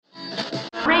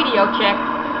audio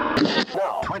check.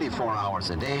 No. 24 hours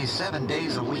a day, 7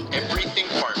 days a week. Everything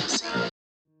pharmacy.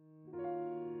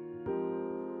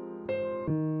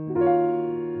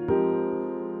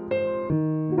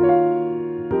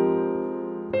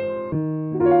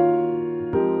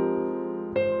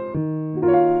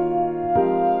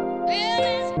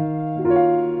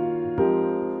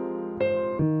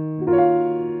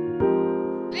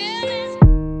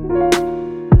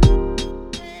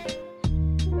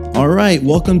 All right,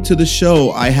 welcome to the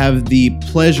show. I have the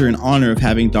pleasure and honor of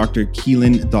having Dr.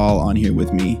 Keelan Dahl on here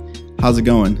with me. How's it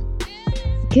going?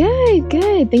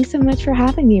 Good. Thanks so much for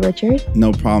having me, Richard.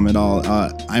 No problem at all.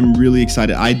 I'm really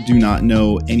excited. I do not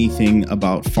know anything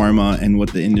about pharma and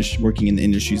what the industry, working in the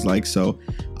industry is like. So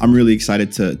I'm really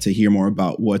excited to hear more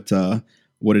about what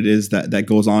it is that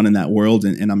goes on in that world.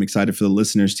 And I'm excited for the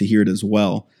listeners to hear it as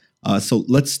well. So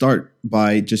let's start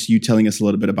by just you telling us a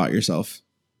little bit about yourself.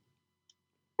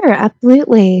 Sure,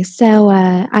 absolutely. So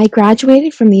I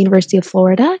graduated from the University of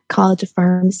Florida College of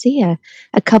Pharmacy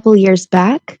a couple years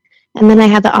back. And then I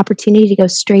had the opportunity to go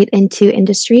straight into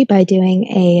industry by doing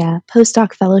a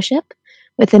postdoc fellowship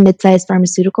with a mid-sized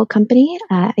pharmaceutical company.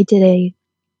 I did a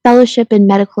fellowship in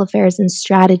medical affairs and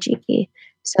strategy.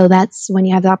 So that's when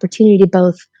you have the opportunity to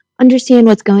both understand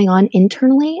what's going on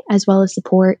internally as well as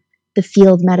support the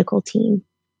field medical team.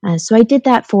 So I did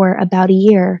that for about a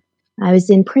year. I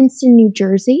was in Princeton, New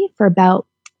Jersey for about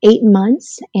 8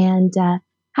 months, and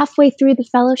halfway through the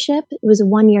fellowship, it was a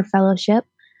 1-year fellowship,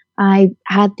 I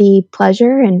had the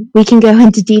pleasure, and we can go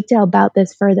into detail about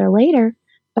this further later,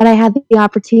 but I had the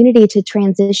opportunity to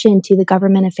transition to the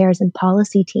government affairs and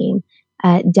policy team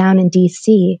down in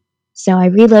DC. So I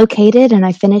relocated and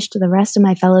I finished the rest of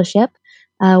my fellowship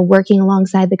working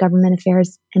alongside the government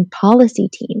affairs and policy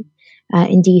team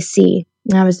in DC.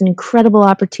 And that was an incredible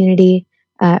opportunity.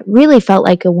 Really felt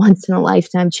like a once in a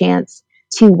lifetime chance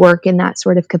to work in that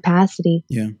sort of capacity.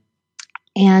 Yeah.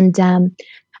 And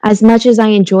as much as I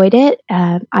enjoyed it,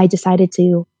 I decided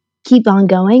to keep on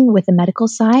going with the medical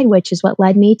side, which is what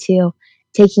led me to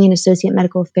taking an associate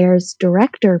medical affairs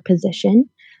director position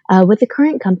with the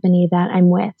current company that I'm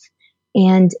with.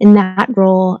 And in that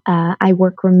role, I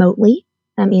work remotely.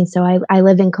 So I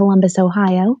live in Columbus,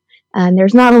 Ohio.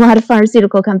 There's not a lot of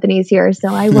pharmaceutical companies here, so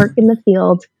I work in the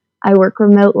field. I work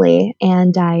remotely,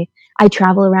 and I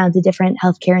travel around to different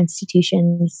healthcare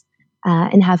institutions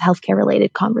and have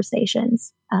healthcare-related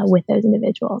conversations with those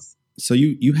individuals. So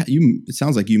you it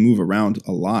sounds like you move around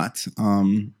a lot.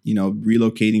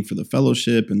 Relocating for the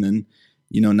fellowship, and then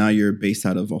now you're based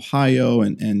out of Ohio.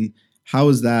 And how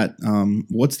is that?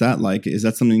 What's that like? Is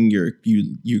that something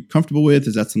you're comfortable with?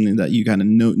 Is that something that you kind of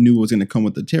knew was going to come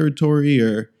with the territory,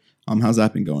 or how's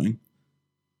that been going?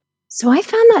 So I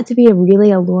found that to be a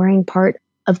really alluring part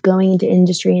of going into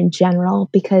industry in general,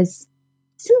 because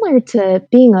similar to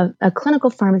being a clinical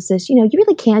pharmacist, you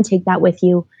really can take that with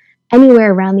you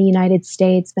anywhere around the United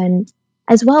States. And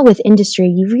as well with industry,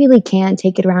 you really can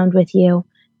take it around with you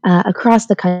across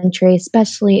the country,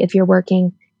 especially if you're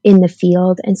working in the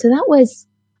field. And so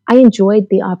I enjoyed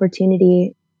the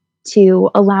opportunity to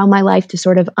allow my life to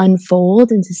sort of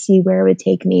unfold and to see where it would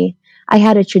take me. I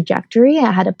had a trajectory,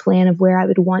 I had a plan of where I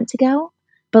would want to go,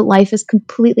 but life is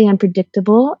completely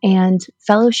unpredictable, and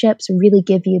fellowships really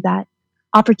give you that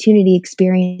opportunity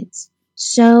experience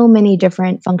so many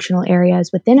different functional areas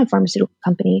within a pharmaceutical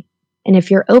company. And if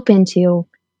you're open to,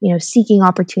 seeking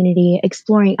opportunity,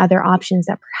 exploring other options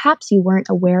that perhaps you weren't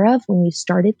aware of when you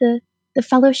started the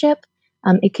fellowship,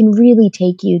 it can really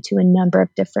take you to a number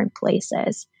of different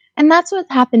places. And that's what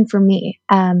happened for me.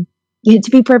 To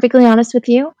be perfectly honest with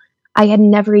you, I had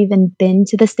never even been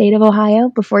to the state of Ohio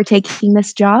before taking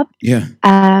this job. Yeah.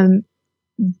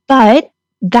 But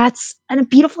that's a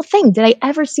beautiful thing. Did I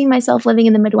ever see myself living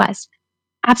in the Midwest?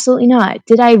 Absolutely not.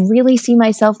 Did I really see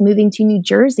myself moving to New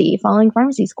Jersey following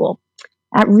pharmacy school?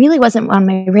 That really wasn't on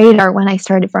my radar when I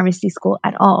started pharmacy school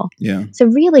at all. Yeah. So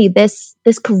really, this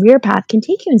career path can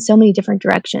take you in so many different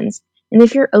directions. And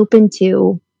if you're open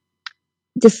to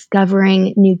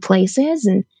discovering new places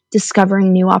and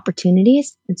discovering new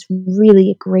opportunities, it's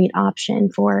really a great option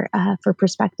for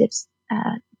prospective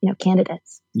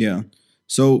candidates. Yeah.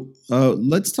 So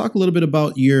let's talk a little bit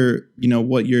about your,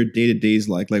 what your day-to-day is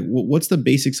like. Like, what's the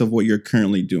basics of what you're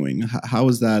currently doing? How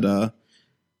is that?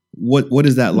 What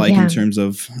is that like in terms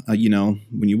of,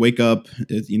 when you wake up,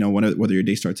 whether your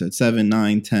day starts at 7,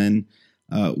 9, 10,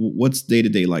 what's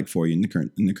day-to-day like for you in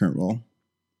the current role?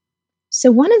 So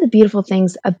one of the beautiful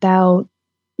things about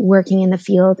working in the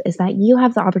field is that you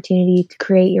have the opportunity to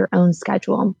create your own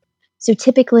schedule. So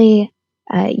typically,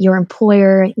 your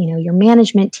employer, your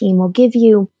management team will give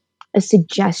you a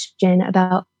suggestion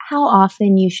about how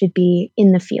often you should be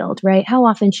in the field, right? How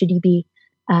often should you be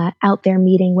out there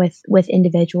meeting with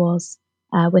individuals,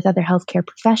 with other healthcare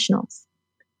professionals?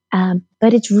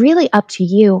 But it's really up to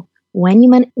you when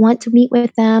you want to meet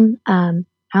with them,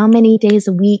 how many days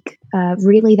a week,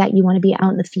 really, that you want to be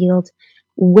out in the field,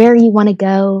 where you want to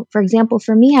go. For example,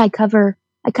 for me, I cover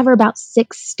about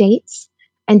 6 states.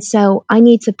 And so I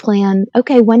need to plan,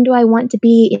 okay, when do I want to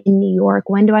be in New York?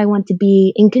 When do I want to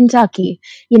be in Kentucky?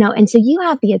 And so you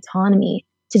have the autonomy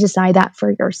to decide that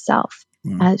for yourself.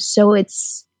 So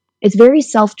it's very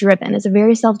self-driven. It's a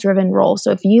very self-driven role.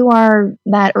 So if you are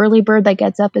that early bird that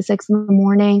gets up at 6 in the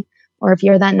morning, or if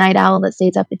you're that night owl that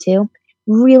stays up at 2,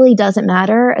 really doesn't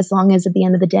matter, as long as at the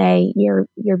end of the day you're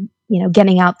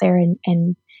getting out there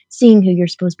and seeing who you're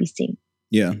supposed to be seeing.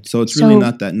 Yeah. So it's really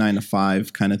not that 9 to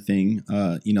 5 kind of thing,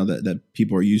 that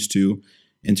people are used to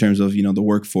in terms of, the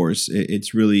workforce.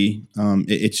 It's really,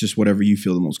 it's just whatever you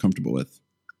feel the most comfortable with.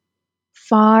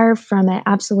 Far from it.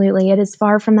 Absolutely. It is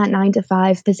far from that 9 to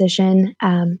 5 position.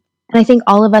 And I think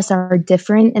all of us are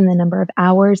different in the number of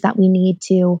hours that we need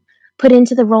to put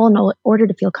into the role in order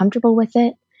to feel comfortable with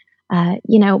it.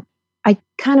 I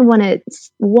kind of want to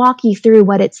walk you through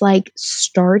what it's like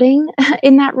starting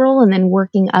in that role and then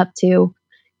working up to,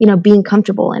 being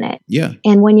comfortable in it. Yeah.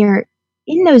 And when you're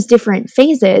in those different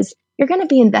phases, you're going to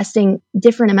be investing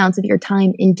different amounts of your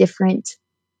time in different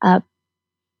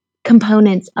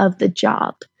components of the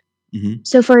job. Mm-hmm.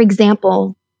 So, for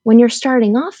example, when you're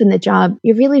starting off in the job,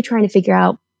 you're really trying to figure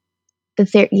out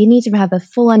you need to have a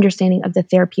full understanding of the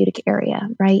therapeutic area,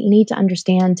 right? You need to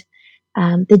understand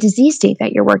the disease state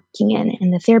that you're working in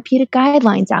and the therapeutic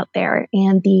guidelines out there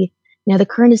and the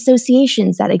current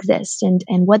associations that exist and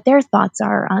what their thoughts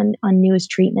are on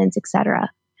newest treatments, et cetera.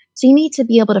 So you need to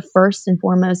be able to first and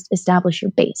foremost establish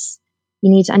your base.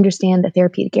 You need to understand the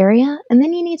therapeutic area, and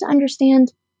then you need to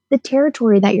understand the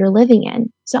territory that you're living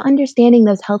in. So understanding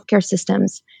those healthcare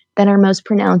systems that are most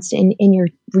pronounced in your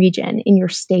region, in your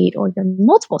state, or your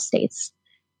multiple states,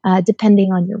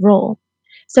 depending on your role.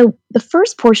 So the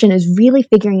first portion is really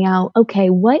figuring out, okay,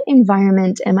 what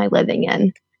environment am I living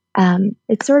in?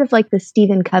 It's sort of like the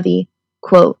Stephen Covey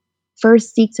quote,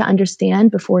 first seek to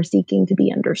understand before seeking to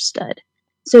be understood.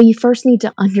 So you first need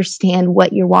to understand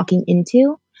what you're walking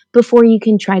into before you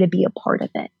can try to be a part of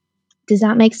it. Does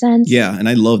that make sense? Yeah, and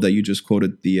I love that you just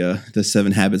quoted the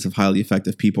 7 habits of highly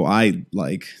effective people. I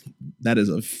like that is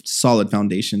a solid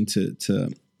foundation to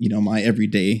my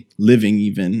everyday living,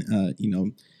 even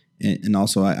and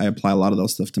also I apply a lot of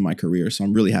those stuff to my career. So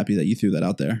I'm really happy that you threw that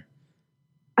out there.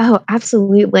 Oh,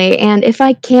 absolutely. And if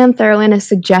I can throw in a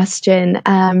suggestion,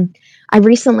 I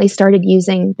recently started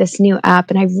using this new app,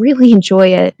 and I really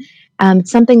enjoy it.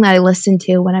 It's something that I listen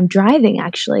to when I'm driving,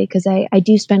 actually, because I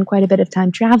do spend quite a bit of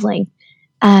time traveling.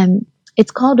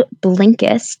 It's called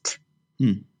Blinkist.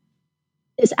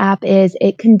 This app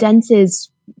it condenses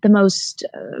the most,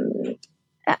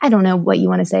 I don't know what you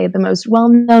want to say, the most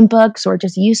well-known books or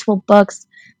just useful books,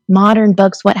 modern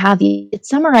books, what have you. It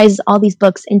summarizes all these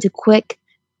books into quick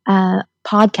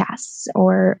podcasts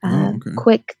or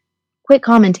quick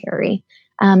commentary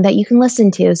that you can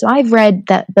listen to. So I've read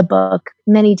the book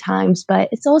many times, but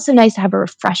it's also nice to have a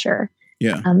refresher.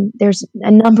 Yeah. There's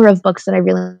a number of books that I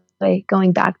really enjoy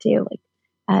going back to,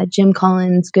 like Jim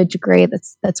Collins' Good to Great.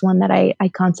 That's one that I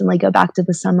constantly go back to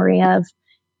the summary of.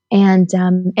 And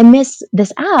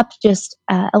this app just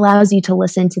allows you to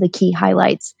listen to the key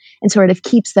highlights and sort of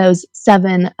keeps those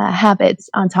 7 habits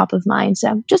on top of mind.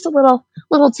 So just a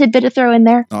little tidbit to throw in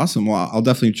there. Awesome. Well, I'll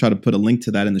definitely try to put a link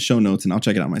to that in the show notes, and I'll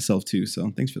check it out myself too.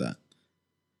 So thanks for that.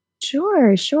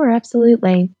 Sure,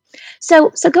 absolutely.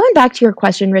 So going back to your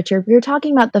question, Richard, we were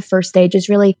talking about the first stage is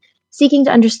really seeking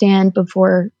to understand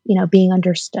before being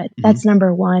understood. Mm-hmm. That's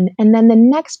number 1, and then the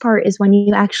next part is when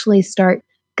you actually start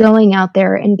going out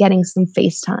there and getting some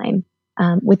face time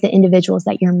with the individuals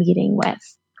that you're meeting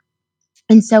with.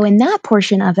 And so in that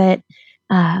portion of it,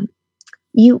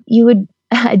 you would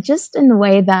just in the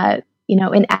way that,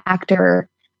 an actor,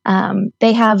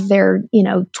 they have their,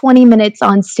 20 minutes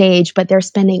on stage, but they're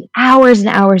spending hours and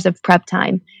hours of prep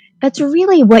time. That's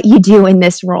really what you do in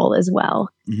this role as well.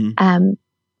 Mm-hmm.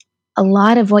 A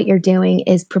lot of what you're doing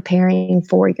is preparing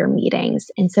for your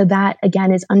meetings. And so that,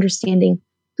 again, is understanding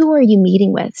who are you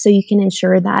meeting with so you can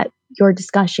ensure that your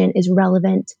discussion is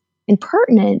relevant and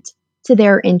pertinent to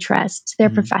their interests, their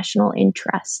mm-hmm. professional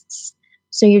interests.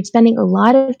 So you're spending a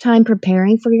lot of time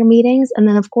preparing for your meetings. And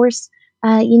then, of course,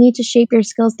 you need to shape your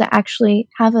skills to actually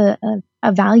have a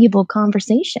valuable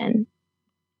conversation.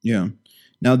 Yeah.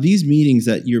 Now, these meetings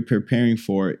that you're preparing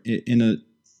for,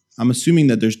 I'm assuming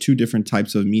that there's 2 different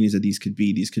types of meetings that these could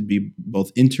be. These could be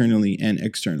both internally and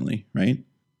externally, right?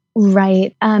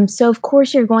 Right. So of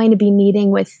course you're going to be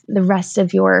meeting with the rest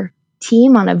of your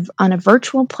team on a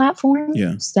virtual platform.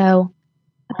 Yeah. So,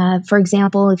 for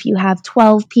example, if you have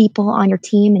 12 people on your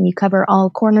team and you cover all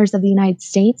corners of the United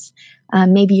States,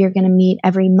 maybe you're going to meet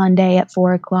every Monday at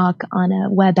 4 o'clock on a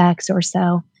WebEx or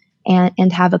so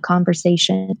and have a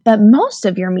conversation. But most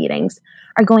of your meetings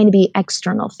are going to be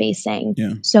external facing.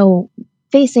 Yeah. So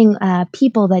facing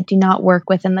people that do not work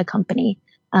within the company,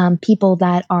 people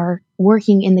that are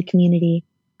working in the community,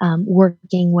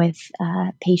 working with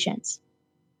patients.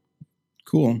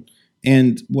 Cool.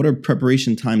 And what are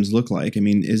preparation times look like? I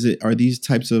mean, are these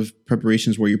types of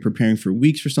preparations where you're preparing for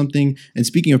weeks for something? And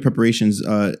speaking of preparations,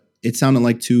 it sounded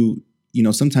like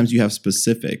sometimes you have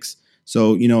specifics.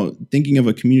 So, thinking of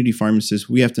a community pharmacist,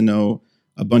 we have to know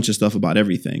a bunch of stuff about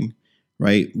everything,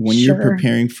 right? When you're Sure.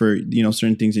 preparing for,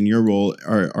 certain things in your role,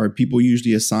 are people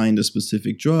usually assigned a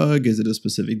specific drug? Is it a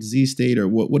specific disease state, or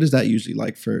what is that usually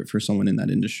like for someone in that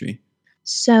industry?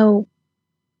 So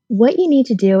what you need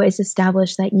to do is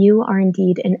establish that you are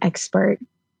indeed an expert.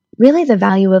 Really, the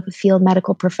value of a field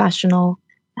medical professional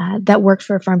that works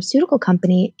for a pharmaceutical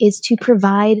company is to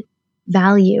provide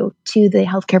value to the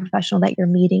healthcare professional that you're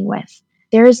meeting with.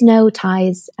 There is no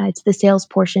ties to the sales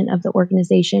portion of the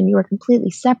organization. You are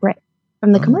completely separate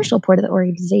from the Oh, commercial part of the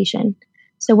organization.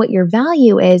 So, what your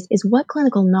value is what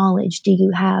clinical knowledge do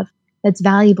you have that's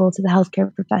valuable to the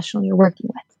healthcare professional you're working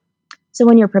with? So,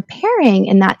 when you're preparing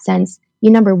in that sense, you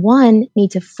number one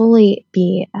need to fully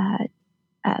be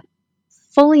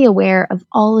fully aware of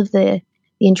all of the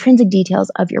intrinsic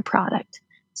details of your product.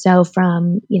 So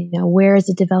from where is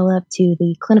it developed to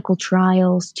the clinical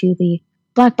trials to the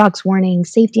black box warning,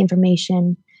 safety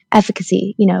information,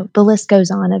 efficacy. The list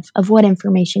goes on of what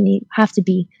information you have to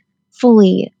be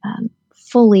fully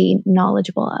fully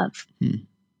knowledgeable of. hmm.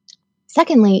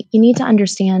 Secondly, you need to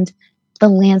understand the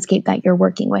landscape that you're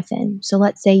working within. So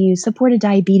let's say you support a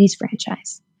diabetes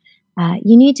franchise.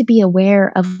 You need to be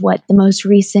aware of what the most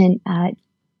recent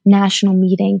national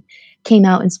meeting came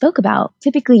out and spoke about.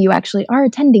 Typically, you actually are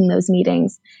attending those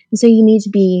meetings. And so you need to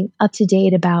be up to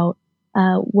date about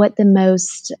what the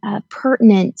most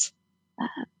pertinent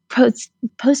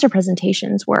poster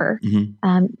presentations were.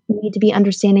 Mm-hmm. You need to be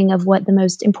understanding of what the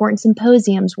most important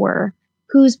symposiums were,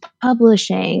 who's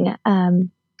publishing.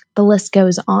 The list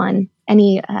goes on.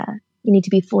 You need to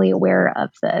be fully aware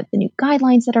of the new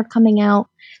guidelines that are coming out.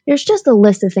 There's just a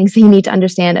list of things that you need to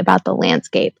understand about the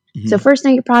landscape. Mm-hmm. So first,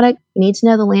 know your product. You need to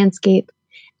know the landscape.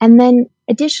 And then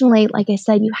additionally, like I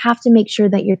said, you have to make sure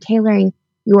that you're tailoring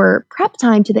your prep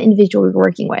time to the individual you're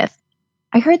working with.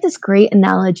 I heard this great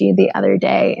analogy the other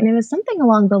day, and it was something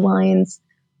along the lines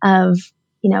of,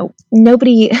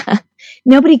 nobody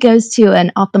goes to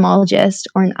an ophthalmologist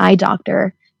or an eye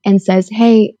doctor and says,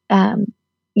 hey,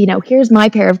 here's my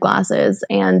pair of glasses,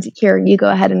 and here, you go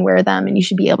ahead and wear them, and you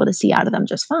should be able to see out of them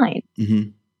just fine. Mm-hmm.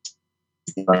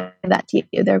 That to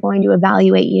you. They're going to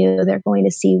evaluate you. They're going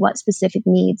to see what specific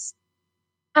needs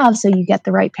you have so you get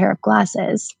the right pair of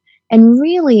glasses. And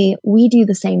really, we do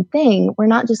the same thing. We're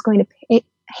not just going to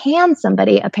hand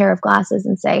somebody a pair of glasses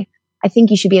and say, I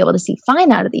think you should be able to see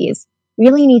fine out of these.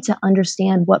 Really need to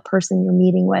understand what person you're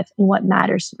meeting with and what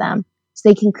matters to them so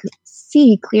they can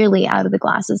see clearly out of the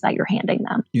glasses that you're handing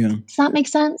them. Yeah. Does that make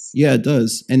sense? Yeah, it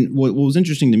does. And what was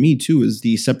interesting to me too is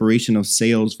the separation of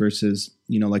sales versus,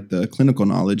 like the clinical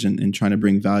knowledge and trying to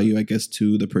bring value, I guess,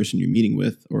 to the person you're meeting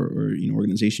with or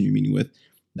organization you're meeting with.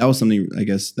 That was something, I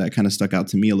guess, that kind of stuck out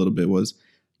to me a little bit was,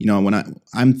 when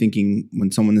I'm thinking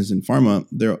when someone is in pharma,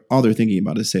 all they're thinking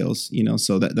about is sales,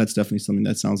 so that's definitely something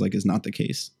that sounds like is not the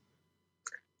case.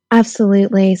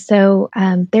 Absolutely. So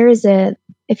there's a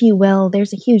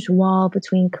huge wall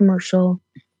between commercial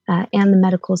and the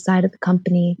medical side of the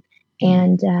company.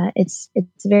 And it's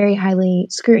very highly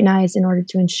scrutinized in order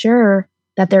to ensure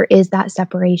that there is that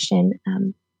separation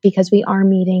because we are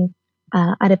meeting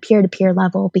at a peer-to-peer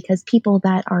level because people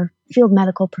that are field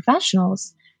medical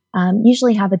professionals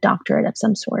usually have a doctorate of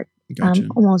some sort. Gotcha.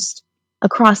 Almost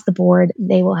across the board,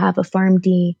 they will have a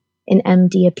PharmD, an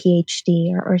MD, a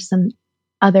PhD, or some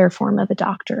other form of a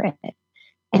doctorate.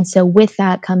 And so with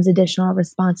that comes additional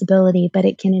responsibility, but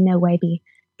it can in no way be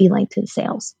linked to the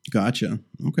sales. Gotcha.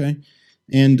 Okay.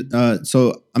 And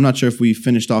so I'm not sure if we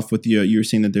finished off with you were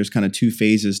saying that there's kind of two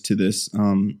phases to this,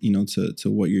 to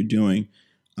what you're doing.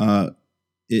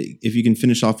 If you can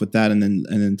finish off with that and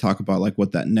then talk about like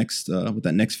what that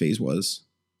next phase was.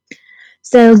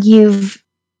 So you've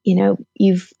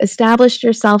established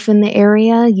yourself in the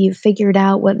area, you've figured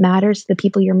out what matters to the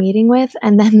people you're meeting with.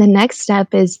 And then the next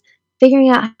step is figuring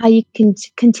out how you can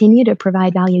continue to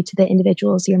provide value to the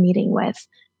individuals you're meeting with.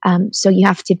 So you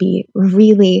have to be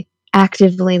really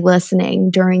actively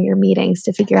listening during your meetings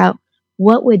to figure out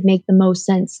what would make the most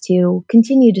sense to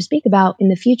continue to speak about in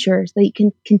the future so that you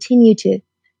can continue to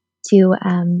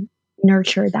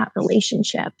nurture that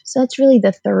relationship. So that's really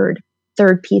the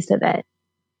third piece of it.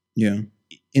 Yeah.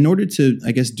 In order to,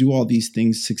 I guess, do all these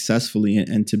things successfully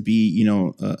and to be,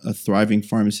 a thriving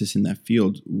pharmacist in that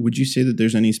field, would you say that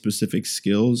there's any specific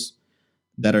skills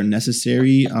that are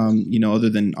necessary, other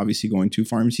than obviously going to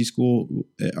pharmacy school?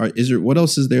 What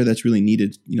else is there that's really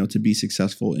needed, to be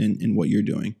successful in what you're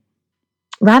doing?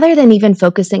 Rather than even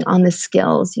focusing on the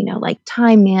skills, like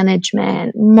time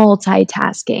management,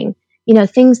 multitasking,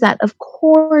 things that of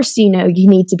course, you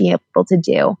need to be able to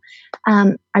do.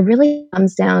 I really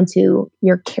comes down to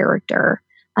your character,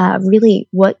 really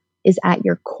what is at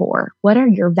your core. What are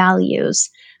your values?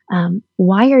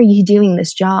 Why are you doing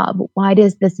this job? Why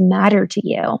does this matter to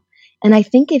you? And I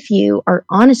think if you are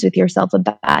honest with yourself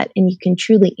about that and you can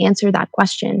truly answer that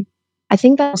question, I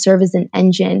think that will serve as an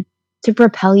engine to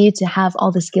propel you to have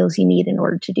all the skills you need in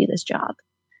order to do this job.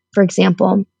 For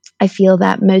example, I feel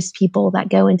that most people that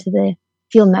go into the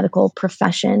field medical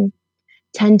profession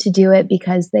tend to do it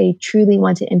because they truly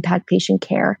want to impact patient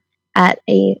care at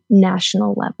a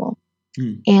national level.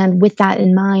 And with that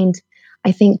in mind,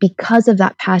 I think because of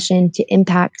that passion to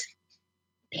impact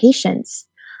patients,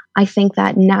 I think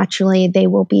that naturally they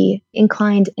will be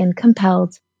inclined and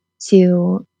compelled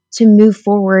to move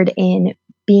forward in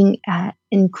being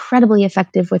incredibly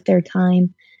effective with their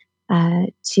time,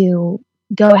 to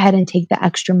go ahead and take the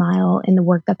extra mile in the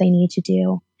work that they need to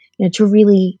do, to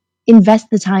really invest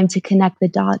the time to connect the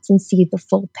dots and see the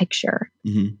full picture.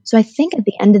 Mm-hmm. So I think at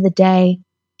the end of the day,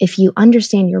 if you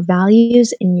understand your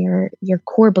values and your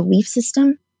core belief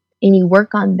system and you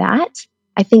work on that,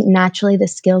 I think naturally the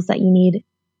skills that you need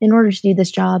in order to do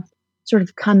this job sort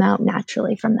of come out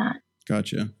naturally from that.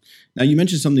 Gotcha. Now you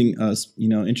mentioned something,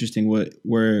 interesting.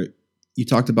 Where you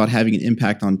talked about having an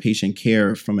impact on patient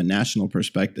care from a national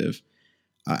perspective.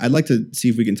 I'd like to see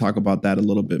if we can talk about that a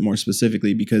little bit more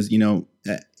specifically, because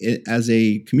as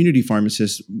a community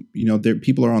pharmacist,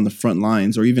 people are on the front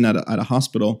lines, or even at a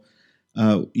hospital,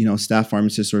 staff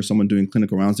pharmacists or someone doing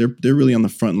clinical rounds. They're really on the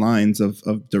front lines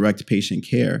of direct patient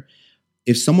care.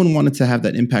 If someone wanted to have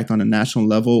that impact on a national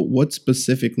level, what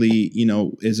specifically,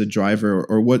 is a driver,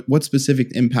 or what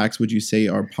specific impacts would you say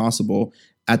are possible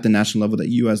at the national level that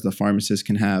you as the pharmacist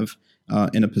can have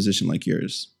in a position like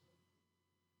yours?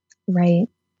 Right.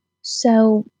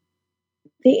 So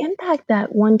the impact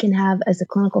that one can have as a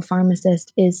clinical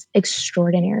pharmacist is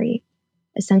extraordinary.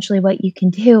 Essentially, what you can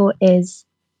do is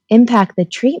impact the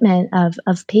treatment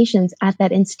of patients at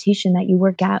that institution that you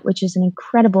work at, which is an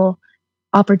incredible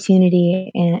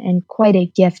opportunity and quite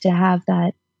a gift to have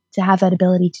that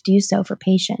ability to do so for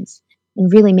patients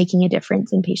and really making a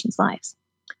difference in patients' lives.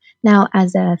 Now,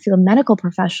 as a field medical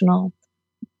professional,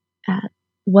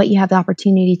 what you have the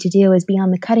opportunity to do is be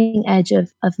on the cutting edge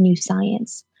of new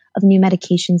science, of new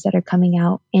medications that are coming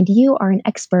out, and you are an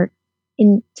expert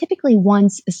in typically one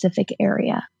specific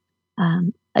area.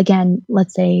 Again,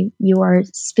 let's say you are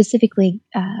specifically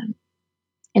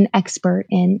an expert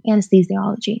in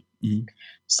anesthesiology. Mm-hmm.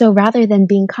 So rather than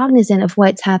being cognizant of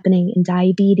what's happening in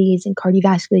diabetes and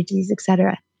cardiovascular disease, et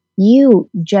cetera, you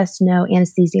just know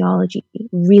anesthesiology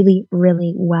really,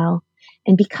 really well.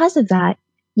 And because of that,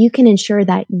 you can ensure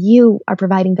that you are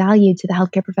providing value to the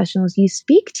healthcare professionals you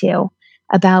speak to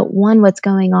about, one, what's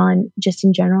going on just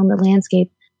in general in the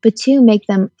landscape, but two, make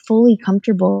them fully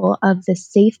comfortable of the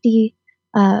safety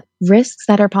risks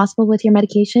that are possible with your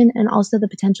medication and also the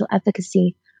potential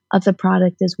efficacy of the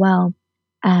product as well.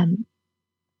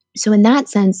 So in that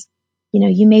sense,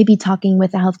 you may be talking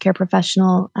with a healthcare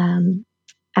professional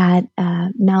at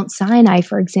Mount Sinai,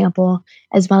 for example,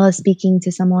 as well as speaking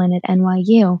to someone at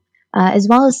NYU, as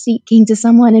well as speaking to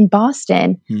someone in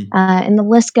Boston, and the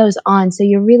list goes on. So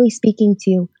you're really speaking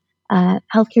to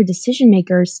healthcare decision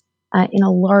makers in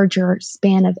a larger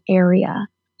span of area.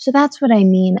 So that's what I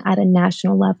mean at a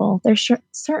national level. There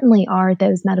certainly are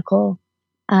those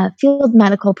field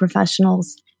medical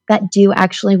professionals that do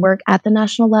actually work at the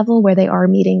national level, where they are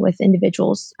meeting with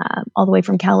individuals all the way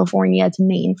from California to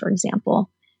Maine, for example.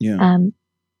 Yeah.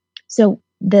 So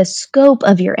the scope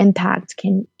of your impact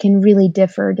can really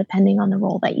differ depending on the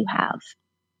role that you have.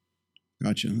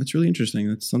 Gotcha. That's really interesting.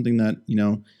 That's something that,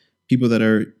 people that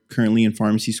are currently in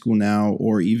pharmacy school now,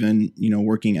 or even,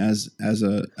 working as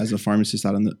a pharmacist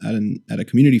out at a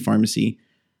community pharmacy,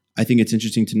 I think it's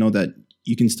interesting to know that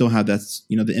you can still have that,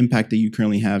 the impact that you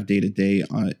currently have day to day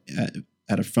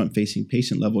at a front-facing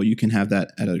patient level. You can have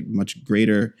that at a much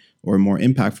greater or more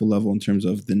impactful level in terms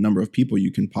of the number of people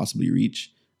you can possibly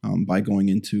reach by going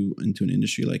into an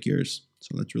industry like yours.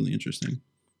 So that's really interesting.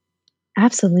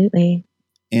 Absolutely.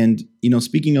 And,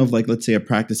 speaking of, like, let's say a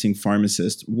practicing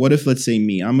pharmacist, what if, let's say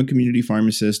I'm a community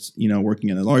pharmacist, working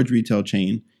in a large retail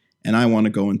chain, and I want to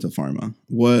go into pharma?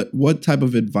 What type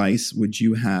of advice would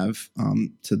you have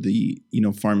to the,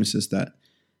 pharmacist that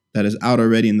is out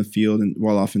already in the field and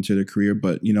well off into their career,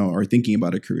 but, are thinking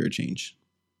about a career change?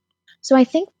 So I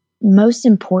think most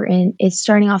important is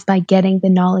starting off by getting the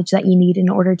knowledge that you need in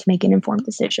order to make an informed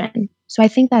decision. So I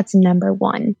think that's number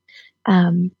one.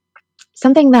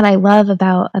 Something that I love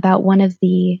about one of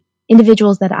the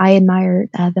individuals that I admire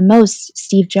the most,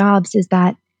 Steve Jobs, is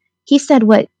that he said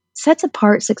what sets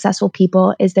apart successful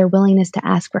people is their willingness to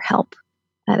ask for help.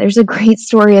 There's a great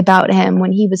story about him.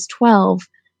 When he was 12,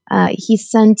 he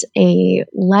sent a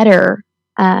letter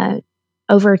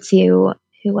over to,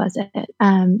 who was it?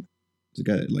 The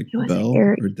guy like Bell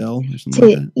or Dell or something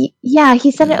like that? Yeah,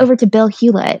 he sent it over to Bill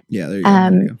Hewlett. Yeah, there you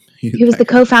go. He was the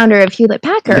co-founder of Hewlett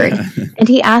Packard. Yeah. And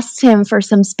he asked him for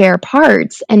some spare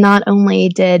parts. And not only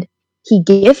did he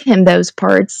give him those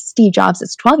parts, Steve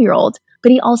Jobs' 12-year-old,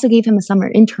 but he also gave him a summer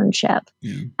internship.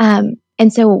 Yeah.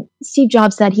 And so Steve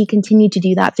Jobs said he continued to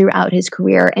do that throughout his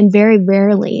career. And very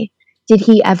rarely did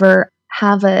he ever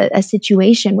have a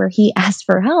situation where he asked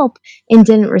for help and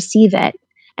didn't receive it.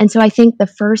 And so I think the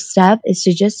first step is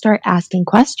to just start asking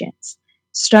questions.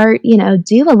 Start, do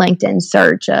a LinkedIn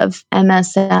search of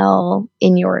MSL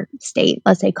in your state,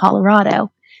 let's say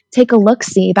Colorado. Take a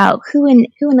look-see about who in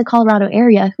the Colorado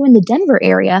area, who in the Denver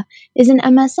area is an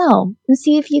MSL, and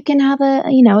see if you can have a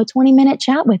 20-minute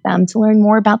chat with them to learn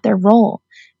more about their role,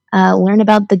 learn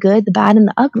about the good, the bad, and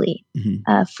the ugly,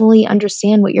 fully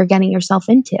understand what you're getting yourself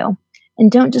into. And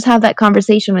don't just have that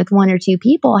conversation with one or two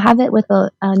people, have it with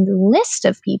a list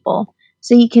of people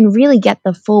so you can really get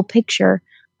the full picture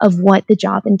of what the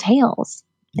job entails.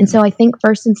 Yeah. And so I think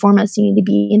first and foremost, you need to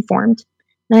be informed.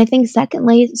 And I think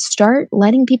secondly, start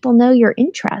letting people know your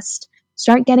interest.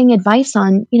 Start getting advice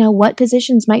on, what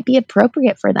positions might be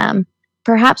appropriate for them.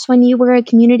 Perhaps when you were a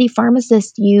community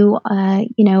pharmacist, you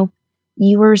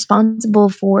were responsible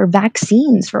for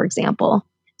vaccines, for example.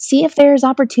 See if there's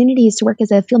opportunities to work as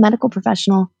a field medical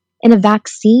professional in a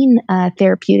vaccine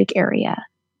therapeutic area.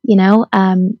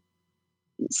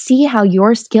 See how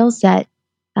your skill set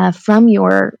from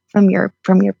your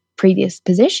previous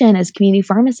position as community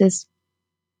pharmacist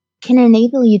can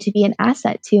enable you to be an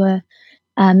asset to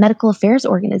a medical affairs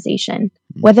organization,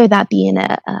 whether that be in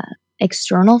a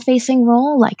external facing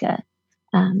role like a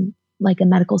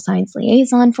medical science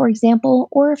liaison, for example,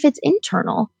 or if it's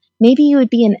internal. Maybe you would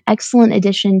be an excellent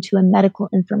addition to a medical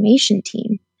information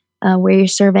team where you're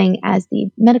serving as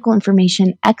the medical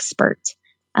information expert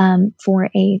for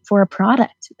a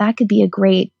product. That could be a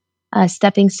great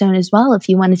stepping stone as well if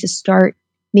you wanted to start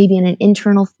maybe in an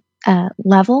internal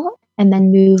level and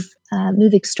then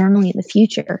move externally in the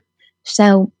future.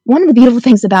 So one of the beautiful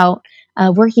things about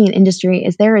working in industry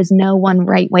is there is no one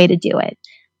right way to do it.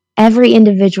 Every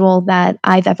individual that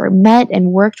I've ever met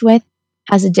and worked with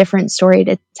has a different story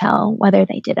to tell, whether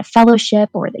they did a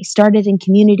fellowship or they started in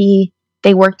community,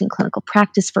 they worked in clinical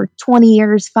practice for 20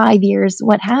 years, 5 years,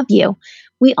 what have you.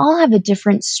 We all have a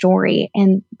different story,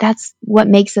 and that's what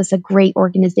makes us a great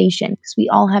organization, because we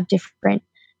all have different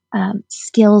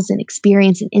skills and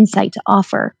experience and insight to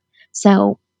offer.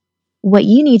 So what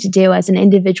you need to do as an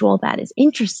individual that is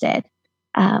interested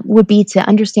would be to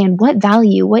understand what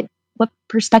value, what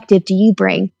perspective do you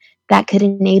bring that could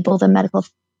enable the medical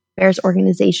affairs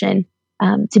organization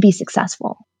to be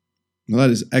successful. Well, that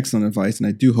is excellent advice, and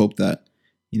I do hope that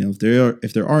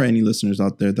if there are any listeners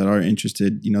out there that are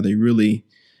interested, they really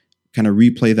kind of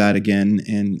replay that again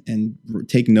and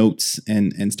take notes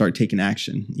and start taking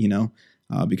action.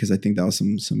 Because I think that was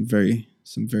some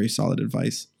very solid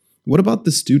advice. What about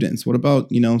the students? What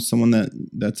about someone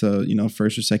that's a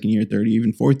first or second year, third,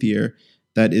 even fourth year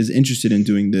that is interested in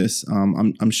doing this?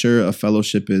 I'm sure a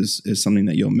fellowship is something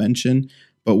that you'll mention.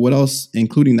 But what else,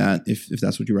 including that, if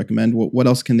that's what you recommend, what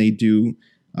else can they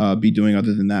be doing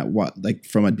other than that? What, like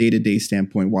from a day-to-day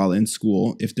standpoint while in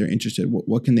school, if they're interested,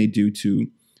 what can they do to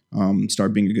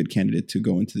start being a good candidate to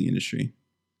go into the industry?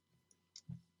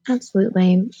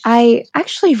 Absolutely. I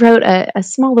actually wrote a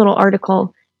small little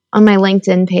article on my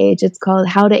LinkedIn page. It's called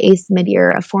How to Ace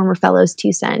Midyear, a Former Fellow's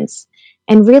 2 cents.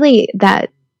 And really that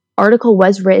article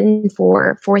was written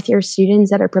for fourth year students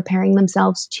that are preparing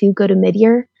themselves to go to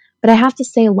midyear. But I have to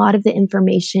say a lot of the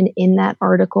information in that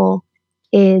article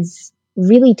is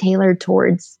really tailored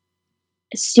towards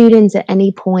students at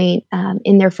any point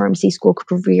in their pharmacy school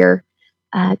career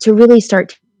to really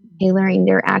start tailoring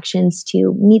their actions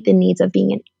to meet the needs of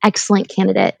being an excellent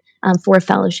candidate for a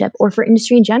fellowship or for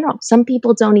industry in general. Some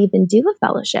people don't even do a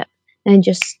fellowship. and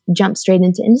just jump straight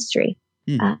into industry.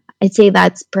 Hmm. I'd say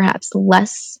that's perhaps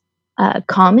less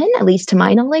common, at least to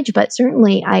my knowledge, but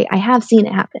certainly I have seen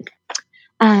it happen.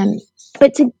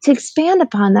 But to expand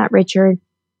upon that, Richard,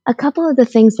 a couple of the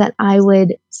things that I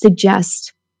would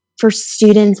suggest for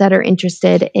students that are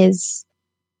interested is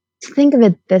to think of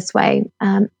it this way.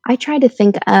 I try to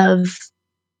think of,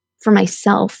 for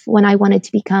myself, when I wanted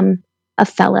to become a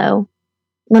fellow.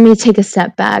 Let me take a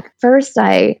step back. First,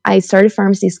 I started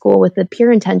pharmacy school with the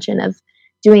pure intention of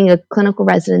doing a clinical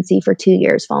residency for 2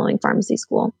 years following pharmacy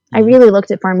school. Mm-hmm. I really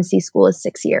looked at pharmacy school as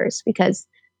 6 years because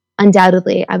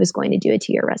undoubtedly I was going to do a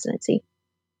 2-year residency.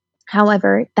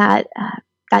 However, that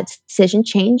decision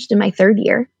changed in my 3rd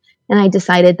year, and I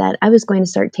decided that I was going to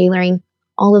start tailoring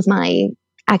all of my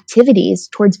activities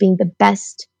towards being the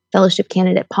best fellowship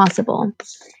candidate possible.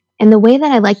 And the way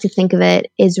that I like to think of it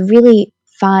is really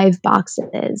 5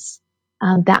 boxes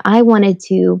that I wanted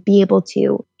to be able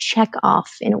to check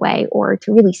off in a way, or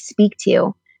to really speak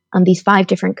to these 5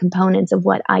 different components of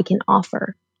what I can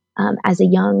offer as a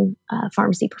young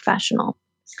pharmacy professional.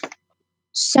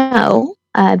 So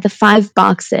the 5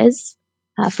 boxes,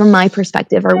 from my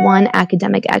perspective, are 1,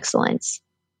 academic excellence.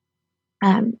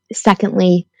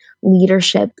 Secondly,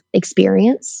 leadership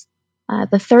experience.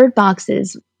 The 3rd box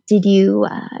is, did you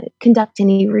conduct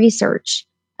any research,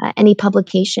 any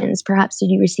publications? Perhaps did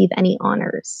you receive any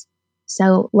honors?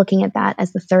 So looking at that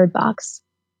as the 3rd box.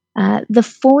 The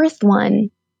 4th one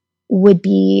would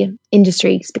be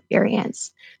industry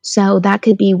experience. So that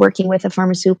could be working with a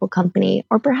pharmaceutical company,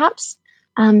 or perhaps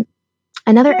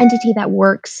another entity that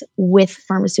works with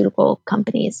pharmaceutical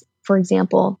companies. For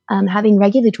example, having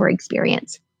regulatory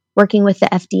experience, working with the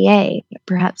FDA,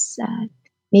 perhaps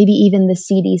maybe even the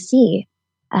CDC.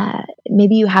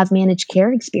 Maybe you have managed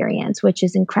care experience, which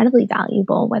is incredibly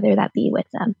valuable, whether that be with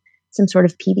some sort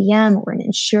of PBM or an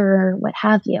insurer, what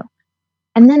have you.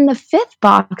 And then the 5th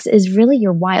box is really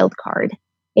your wild card.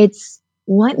 It's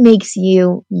what makes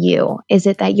you you. Is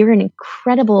it that you're an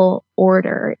incredible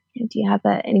orator? Do you have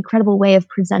an incredible way of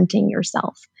presenting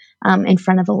yourself in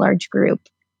front of a large group?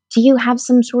 Do you have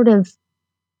some sort of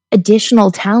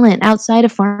additional talent outside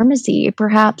of pharmacy?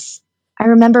 Perhaps, I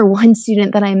remember one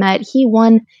student that I met, he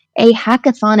won a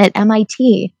hackathon at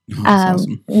MIT. Oh, that's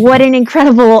awesome. What an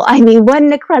incredible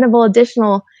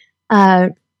additional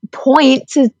point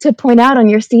to point out on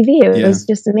your CV. It was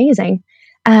just amazing.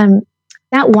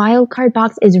 That wildcard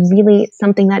box is really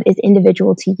something that is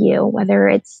individual to you, whether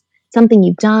it's something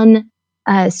you've done,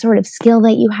 a sort of skill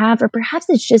that you have, or perhaps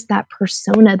it's just that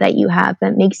persona that you have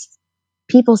that makes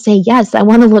people say, yes, I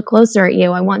want to look closer at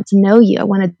you. I want to know you. I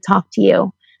want to talk to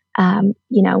you.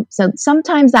 So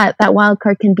sometimes that wild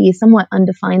card can be somewhat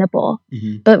undefinable,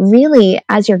 but really,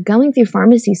 as you're going through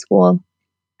pharmacy school,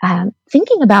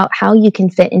 thinking about how you can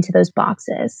fit into those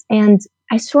boxes. And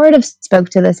I sort of spoke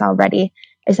to this already,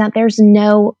 is that there's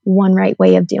no one right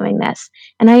way of doing this.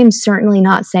 And I am certainly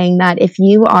not saying that if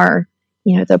you are,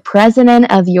 the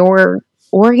president of your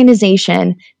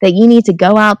organization, that you need to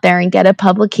go out there and get a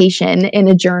publication in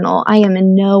a journal. I am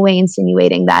in no way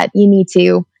insinuating that you need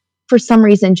to, for some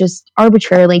reason, just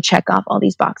arbitrarily check off all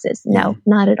these boxes. No,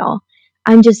 not at all.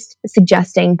 I'm just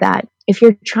suggesting that if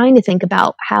you're trying to think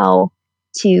about how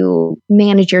to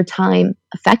manage your time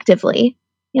effectively,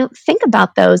 think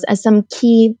about those as some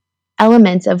key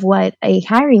elements of what a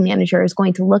hiring manager is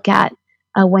going to look at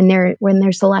when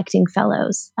they're selecting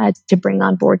fellows to bring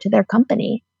on board to their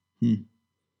company.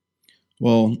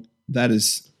 Well, that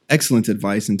is excellent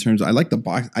advice in terms of, I like the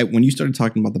box. When you started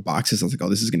talking about the boxes, I was like, oh,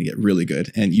 this is going to get really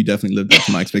good. And you definitely lived up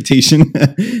to my expectation.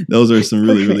 Those are some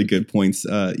really, really good points,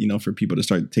 for people to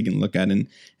start taking a look at and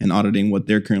auditing what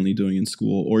they're currently doing in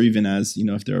school, or even as,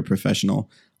 if they're a professional,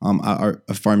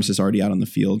 a pharmacist already out on the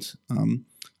field.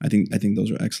 I think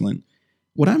those are excellent.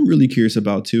 What I'm really curious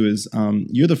about too is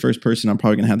you're the first person I'm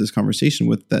probably going to have this conversation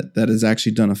with that has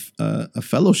actually done a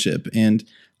fellowship. And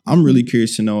I'm really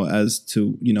curious to know as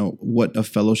to, what a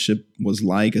fellowship was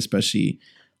like, especially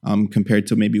compared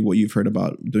to maybe what you've heard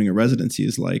about doing a residency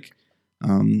is like,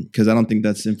 because I don't think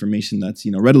that's information that's,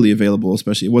 readily available,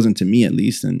 especially it wasn't to me at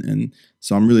least. And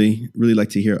so I'm really, really like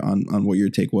to hear on what your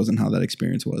take was and how that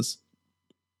experience was.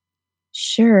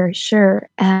 Sure.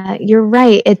 You're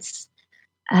right.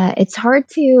 It's hard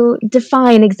to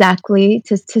define exactly,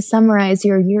 to summarize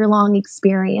your year-long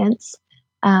experience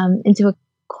into a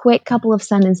quick couple of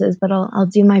sentences, but I'll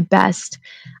do my best.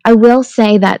 I will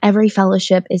say that every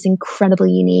fellowship is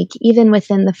incredibly unique. Even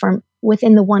within the firm,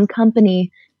 within the one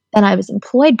company that I was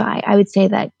employed by, I would say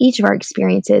that each of our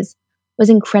experiences was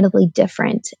incredibly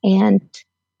different. And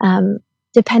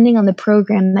depending on the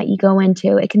program that you go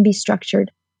into, it can be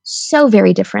structured so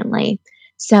very differently.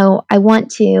 So I want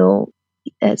to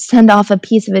send off a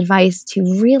piece of advice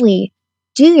to really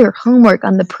do your homework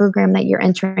on the program that you're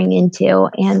entering into.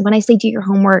 And when I say do your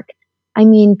homework, I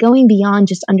mean going beyond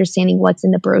just understanding what's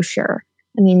in the brochure.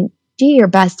 I mean, do your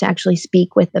best to actually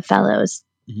speak with the fellows.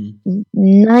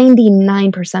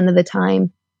 99% of the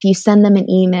time, if you send them an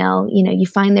email, you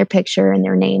find their picture and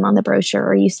their name on the brochure,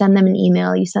 or you send them an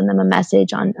email, you send them a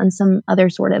message on some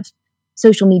other sort of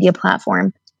social media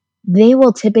platform, they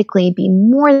will typically be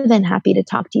more than happy to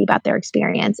talk to you about their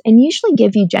experience and usually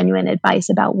give you genuine advice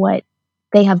about what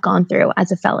they have gone through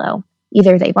as a fellow.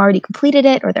 Either they've already completed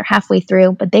it or they're halfway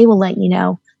through, but they will let you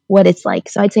know what it's like.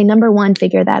 So I'd say number one,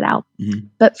 figure that out.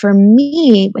 But for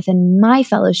me, within my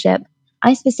fellowship,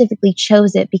 I specifically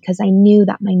chose it because I knew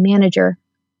that my manager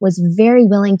was very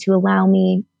willing to allow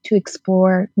me to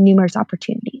explore numerous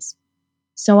opportunities.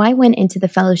 So I went into the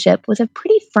fellowship with a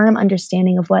pretty firm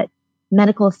understanding of what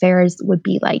medical affairs would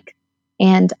be like.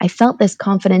 And I felt this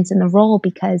confidence in the role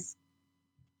because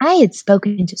I had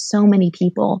spoken to so many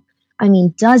people. I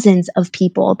mean, dozens of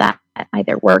people that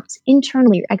either worked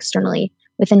internally or externally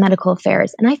within medical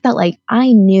affairs. And I felt like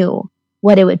I knew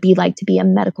what it would be like to be a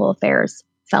medical affairs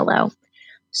fellow.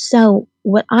 So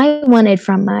what I wanted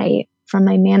from my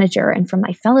manager and from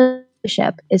my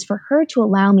fellowship is for her to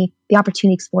allow me the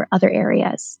opportunity to explore other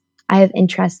areas. I have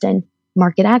interest in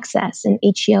market access and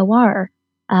HEOR,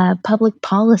 public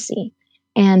policy.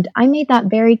 And I made that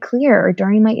very clear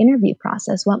during my interview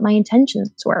process, what my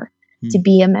intentions were to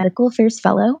be a medical affairs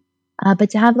fellow, but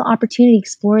to have the opportunity to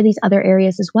explore these other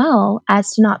areas as well,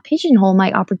 as to not pigeonhole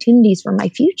my opportunities for my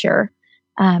future.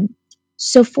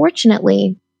 So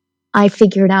fortunately, I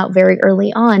figured out very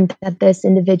early on that this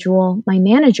individual, my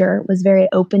manager, was very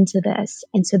open to this.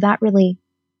 And so that really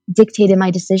dictated my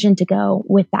decision to go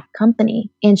with that company.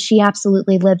 And she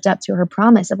absolutely lived up to her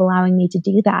promise of allowing me to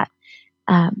do that.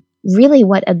 Really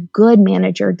what a good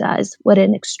manager does, what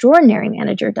an extraordinary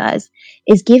manager does,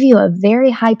 is give you a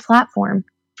very high platform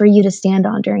for you to stand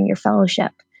on during your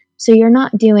fellowship. So you're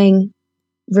not doing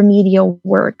remedial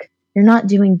work, you're not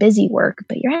doing busy work,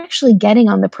 but you're actually getting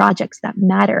on the projects that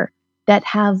matter, that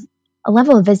have a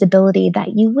level of visibility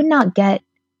that you would not get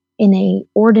in a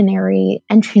ordinary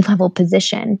entry-level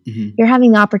position. You're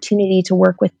having the opportunity to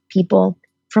work with people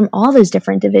from all those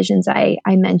different divisions I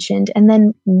mentioned, and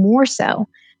then more so,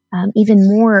 even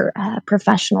more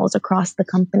professionals across the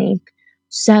company.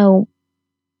 So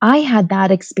I had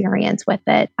that experience with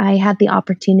it. I had the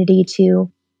opportunity to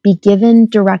be given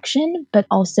direction, but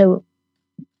also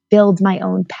build my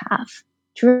own path,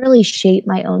 to really shape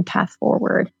my own path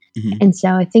forward. And so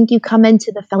I think you come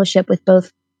into the fellowship with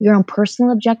both your own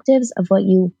personal objectives of what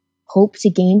you hope to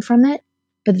gain from it,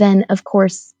 but then, of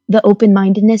course, the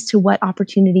open-mindedness to what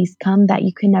opportunities come that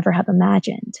you could never have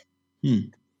imagined.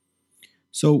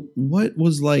 So what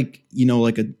was like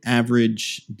an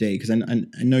average day? Because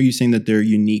I know you're saying that they're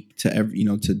unique to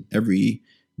every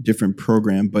different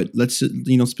program, but let's,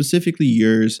 specifically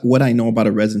yours. What I know about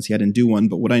a residency, I didn't do one,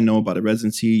 but what I know about a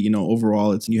residency,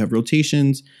 overall, it's you have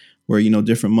rotations where,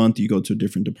 different month you go to a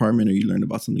different department or you learn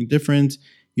about something different.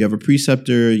 You have a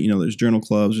preceptor, there's journal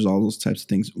clubs, there's all those types of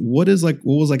things. What was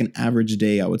like an average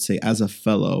day, I would say, as a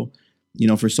fellow,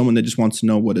 for someone that just wants to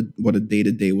know what a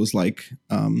day-to-day was like,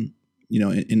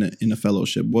 in a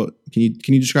fellowship? What can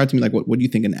you describe to me, like, what do you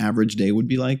think an average day would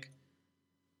be like?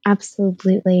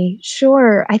 Absolutely.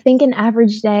 Sure. I think an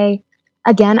average day,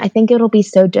 again, I think it'll be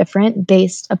so different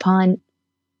based upon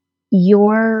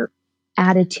your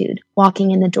attitude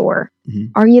walking in the door.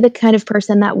 Are you the kind of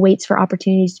person that waits for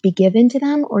opportunities to be given to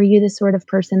them, or are you the sort of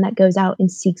person that goes out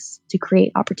and seeks to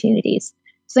create opportunities?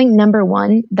 So I think number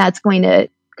one, that's going to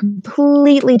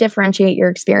completely differentiate your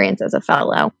experience as a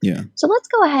fellow. Yeah. So let's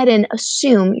go ahead and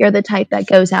assume you're the type that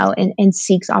goes out and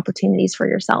seeks opportunities for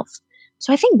yourself.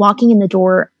 So I think walking in the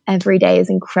door every day is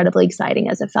incredibly exciting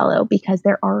as a fellow because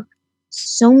there are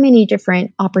so many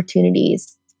different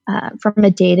opportunities from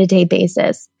a day-to-day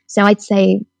basis. So I'd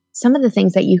say some of the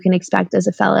things that you can expect as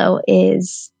a fellow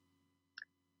is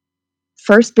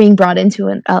first being brought into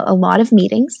a lot of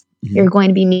meetings. You're going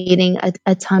to be meeting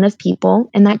a ton of people,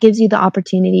 and that gives you the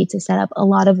opportunity to set up a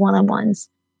lot of one-on-ones.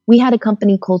 We had a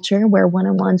company culture where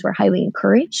one-on-ones were highly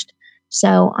encouraged.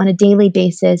 So on a daily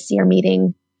basis, you're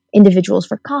meeting individuals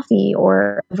for coffee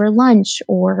or over lunch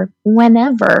or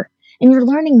whenever, and you're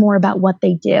learning more about what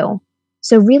they do.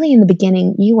 So really in the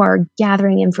beginning, you are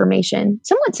gathering information,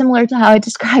 somewhat similar to how I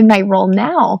describe my role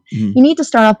now. You need to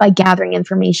start off by gathering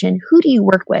information. Who do you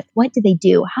work with? What do they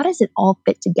do? How does it all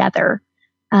fit together?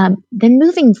 Then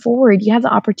moving forward, you have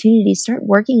the opportunity to start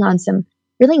working on some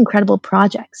really incredible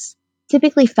projects.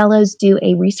 Typically, fellows do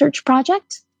a research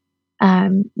project,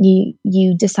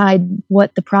 You decide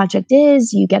what the project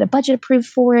is, you get a budget approved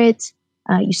for it,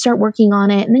 you start working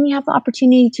on it, and then you have the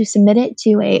opportunity to submit it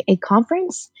to a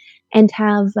conference and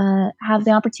have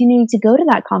the opportunity to go to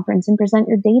that conference and present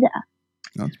your data.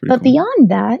 That's pretty But cool. beyond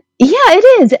that, yeah,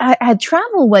 it is.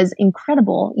 Travel was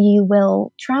incredible. You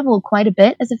will travel quite a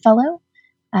bit as a fellow,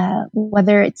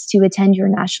 whether it's to attend your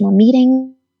national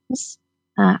meetings.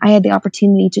 I had the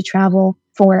opportunity to travel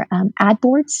for ad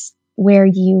boards, where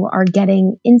you are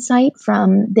getting insight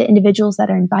from the individuals that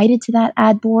are invited to that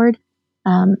ad board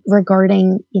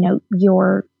regarding,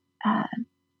 your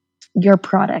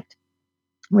product,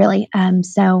 really.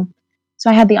 So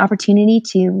I had the opportunity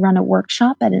to run a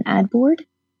workshop at an ad board.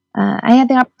 I had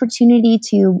the opportunity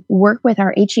to work with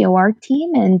our HEOR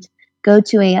team and go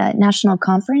to a national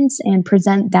conference and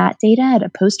present that data at a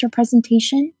poster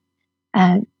presentation.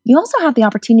 You also have the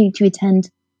opportunity to attend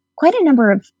quite a number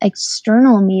of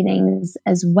external meetings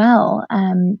as well.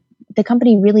 The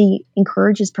company really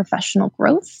encourages professional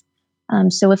growth.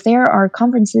 So if there are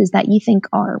conferences that you think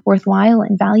are worthwhile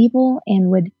and valuable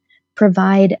and would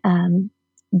provide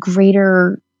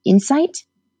greater insight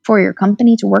for your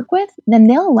company to work with, then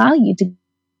they'll allow you to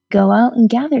go out and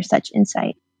gather such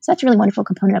insight. So that's a really wonderful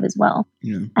component of it as well.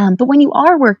 Yeah. But when you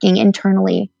are working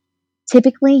internally,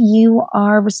 typically you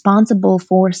are responsible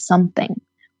for something,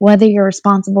 whether you're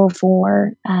responsible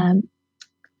for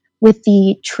with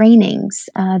the trainings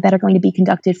that are going to be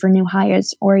conducted for new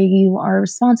hires, or you are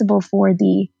responsible for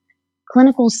the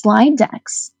clinical slide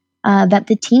decks that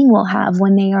the team will have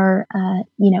when they are,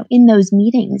 in those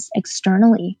meetings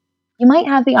externally. You might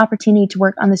have the opportunity to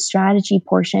work on the strategy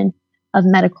portion of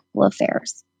medical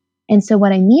affairs. And so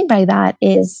what I mean by that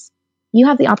is you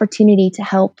have the opportunity to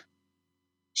help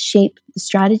shape the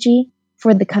strategy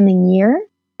for the coming year,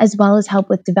 as well as help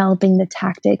with developing the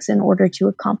tactics in order to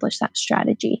accomplish that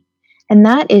strategy. And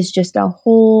that is just a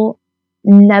whole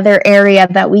another area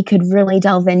that we could really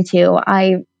delve into.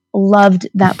 I loved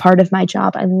that part of my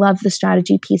job. I love the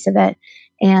strategy piece of it.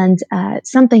 And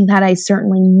something that I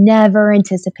certainly never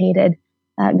anticipated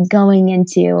going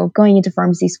into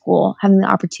pharmacy school, having the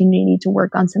opportunity to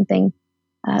work on something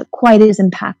quite as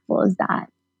impactful as that.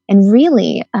 And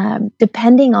really,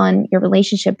 depending on your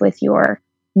relationship with your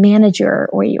manager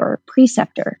or your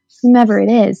preceptor, whomever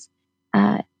it is,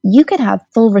 you could have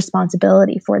full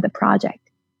responsibility for the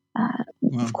project.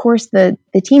 Wow. Of course, the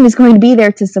team is going to be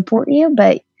there to support you,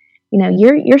 but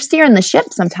you're steering the ship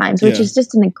sometimes, which is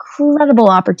just an incredible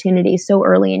opportunity so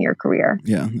early in your career.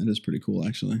 Yeah, that is pretty cool,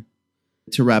 actually.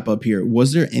 To wrap up here,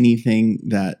 was there anything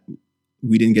that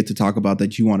we didn't get to talk about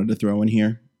that you wanted to throw in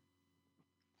here?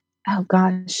 Oh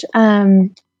gosh.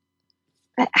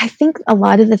 I think a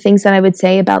lot of the things that I would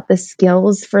say about the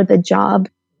skills for the job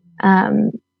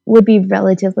would be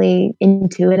relatively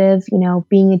intuitive,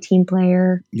 being a team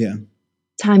player,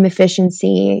 time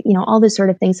efficiency, all this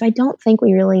sort of things. So I don't think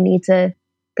we really need to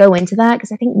go into that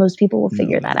because I think most people will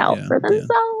figure that out for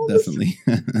themselves. Definitely.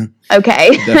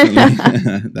 Okay.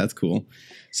 Definitely. That's cool.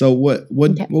 So what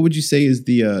would you say is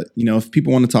the, if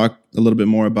people want to talk a little bit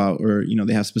more about, or,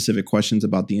 they have specific questions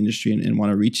about the industry and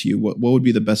want to reach you, what would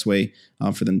be the best way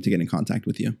for them to get in contact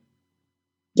with you?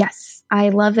 Yes. I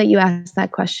love that you asked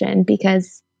that question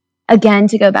because, again,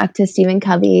 to go back to Stephen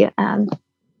Covey,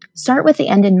 start with the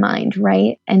end in mind,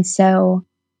 right? And so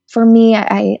for me,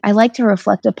 I like to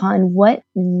reflect upon what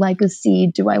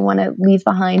legacy do I want to leave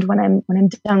behind when I'm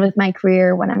done with my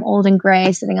career, when I'm old and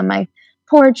gray, sitting on my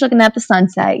porch looking at the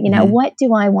sunset. What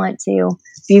do I want to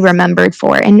be remembered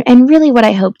for? And really, what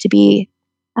I hope to be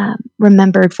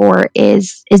remembered for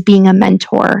is being a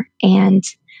mentor. And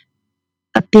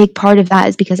a big part of that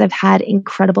is because I've had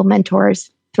incredible mentors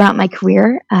throughout my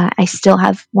career. I still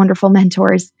have wonderful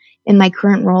mentors in my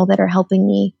current role that are helping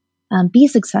me be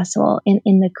successful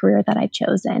in the career that I've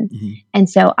chosen. Mm-hmm. And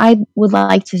so I would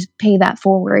like to pay that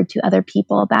forward to other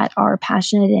people that are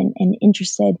passionate and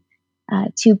interested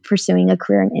to pursuing a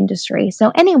career in industry.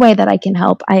 So any way that I can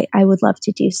help, I would love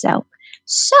to do so.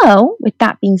 So with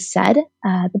that being said,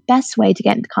 the best way to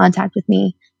get in contact with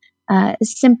me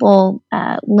is simple.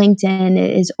 LinkedIn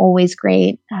is always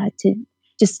great to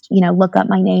just, look up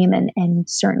my name and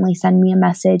certainly send me a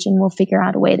message and we'll figure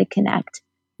out a way to connect.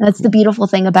 That's cool. The beautiful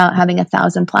thing about having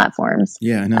 1,000 platforms.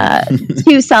 Yeah, I know.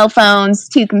 2 cell phones,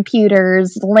 2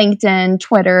 computers, LinkedIn,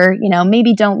 Twitter.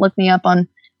 Maybe don't look me up on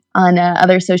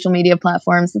other social media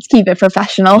platforms. Let's keep it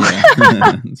professional.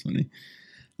 Yeah. That's funny.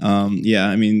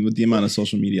 With the amount of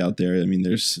social media out there,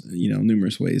 there's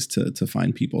numerous ways to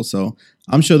find people. So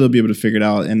I'm sure they'll be able to figure it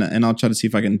out, and I'll try to see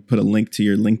if I can put a link to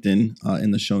your LinkedIn in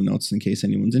the show notes in case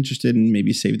anyone's interested, and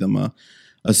maybe save them a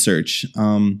search.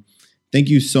 thank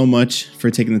you so much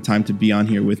for taking the time to be on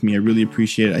here with me. I really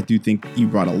appreciate it. I do think you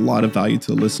brought a lot of value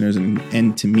to the listeners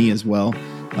and to me as well.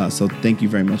 So thank you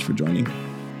very much for joining.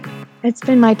 It's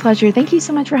been my pleasure. Thank you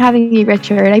so much for having me,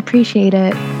 Richard. I appreciate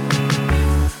it.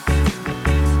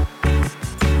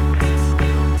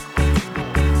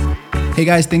 Hey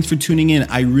guys, thanks for tuning in.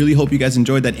 I really hope you guys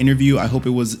enjoyed that interview. I hope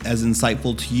it was as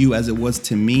insightful to you as it was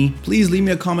to me. Please leave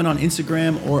me a comment on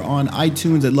Instagram or on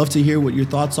iTunes. I'd love to hear what your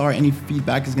thoughts are. Any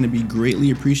feedback is going to be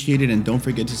greatly appreciated, and don't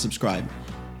forget to subscribe.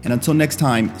 And until next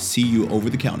time, see you over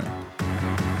the counter.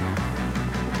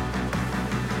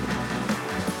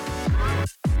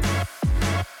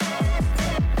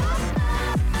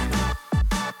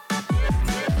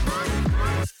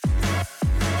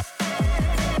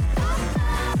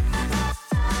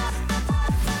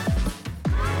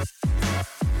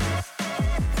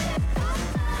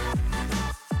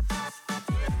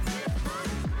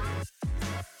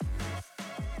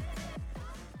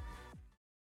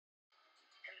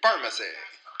 Pharmacy.